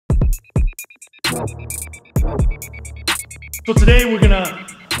So today we're gonna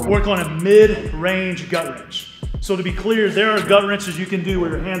work on a mid-range gut wrench. So to be clear, there are gut wrenches you can do where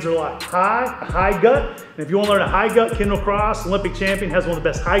your hands are like a high gut. And if you wanna learn a high gut, Kendall Cross, Olympic champion, has one of the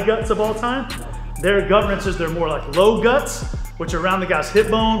best high guts of all time. There are gut wrenches, they're more like low guts, which are around the guy's hip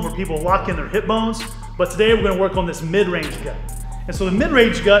bone, where people lock in their hip bones. But today we're gonna work on this mid-range gut. And so the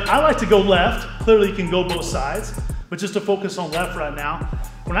mid-range gut, I like to go left. Clearly you can go both sides, but just to focus on left right now.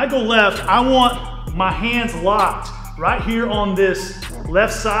 When I go left, I want my hands locked right here on this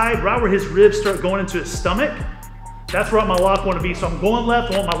left side, right where his ribs start going into his stomach. That's where my lock want to be. So I'm going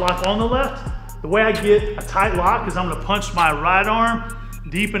left, I want my lock on the left. The way I get a tight lock is I'm gonna punch my right arm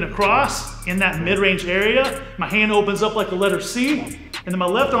deep and across in that mid-range area. My hand opens up like the letter C, and then my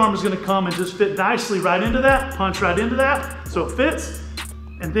left arm is gonna come and just fit nicely right into that, punch right into that, so it fits.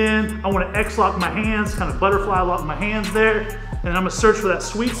 And then I wanna X-lock my hands, kind of butterfly lock my hands there, and I'm gonna search for that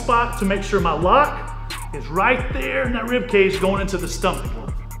sweet spot to make sure my lock is right there in that rib cage going into the stomach,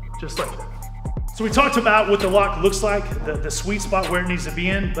 just like that. So we talked about what the lock looks like, the sweet spot where it needs to be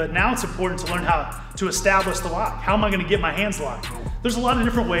in, but now it's important to learn how to establish the lock. How am I gonna get my hands locked? There's a lot of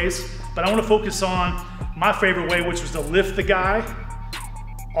different ways, but I wanna focus on my favorite way, which was to lift the guy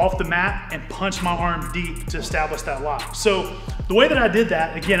off the mat and punch my arm deep to establish that lock. So the way that I did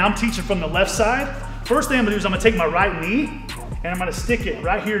that, again, I'm teaching from the left side. First thing I'm gonna do is I'm gonna take my right knee and I'm gonna stick it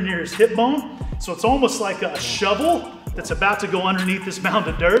right here near his hip bone. So it's almost like a shovel that's about to go underneath this mound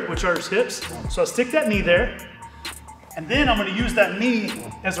of dirt, which are his hips. So I stick that knee there, and then I'm gonna use that knee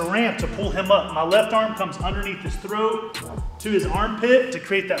as a ramp to pull him up. My left arm comes underneath his throat to his armpit to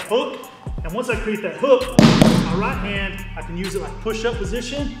create that hook. And once I create that hook, my right hand, I can use it like push-up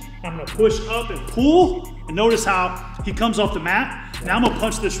position. I'm gonna push up and pull, and notice how he comes off the mat. Now I'm gonna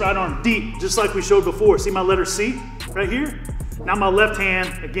punch this right arm deep, just like we showed before. See my letter C right here? Now my left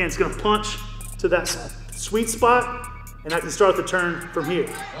hand, again, is gonna punch to that sweet spot, and I can start the turn from here.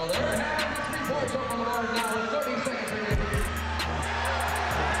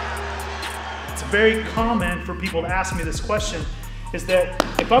 It's very common for people to ask me this question, is that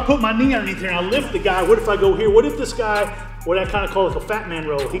if I put my knee underneath here and I lift the guy, what if I go here? What if this guy, what I kind of call like a fat man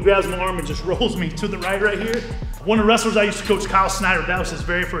roll, he grabs my arm and just rolls me to the right here? One of the wrestlers I used to coach, Kyle Snyder, that was his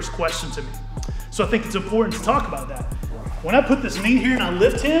very first question to me. So I think it's important to talk about that. When I put this knee here and I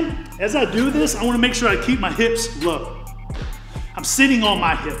lift him, as I do this, I want to make sure I keep my hips low. I'm sitting on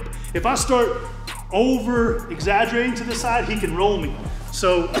my hip. If I start over exaggerating to the side, he can roll me.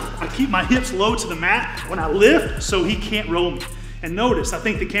 So I keep my hips low to the mat when I lift so he can't roll me. And notice, I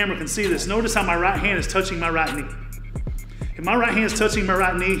think the camera can see this, notice how my right hand is touching my right knee. If my right hand is touching my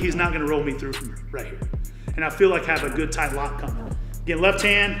right knee, he's not gonna roll me through from right here. And I feel like I have a good tight lock coming. Again, left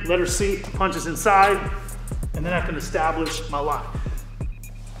hand, letter C, punches inside, and then I can establish my lock.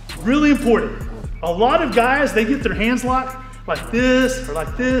 Really important. A lot of guys, they get their hands locked like this or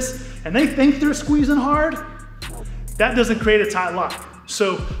like this, and they think they're squeezing hard. That doesn't create a tight lock.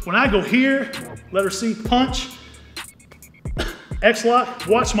 So when I go here, letter C, punch, X-lock,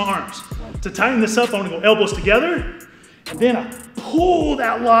 watch my arms. To tighten this up, I'm gonna go elbows together, and then I pull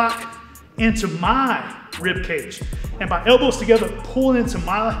that lock into my rib cage. And by elbows together, pulling into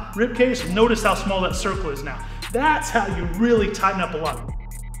my rib cage, notice how small that circle is now. That's how you really tighten up a lock.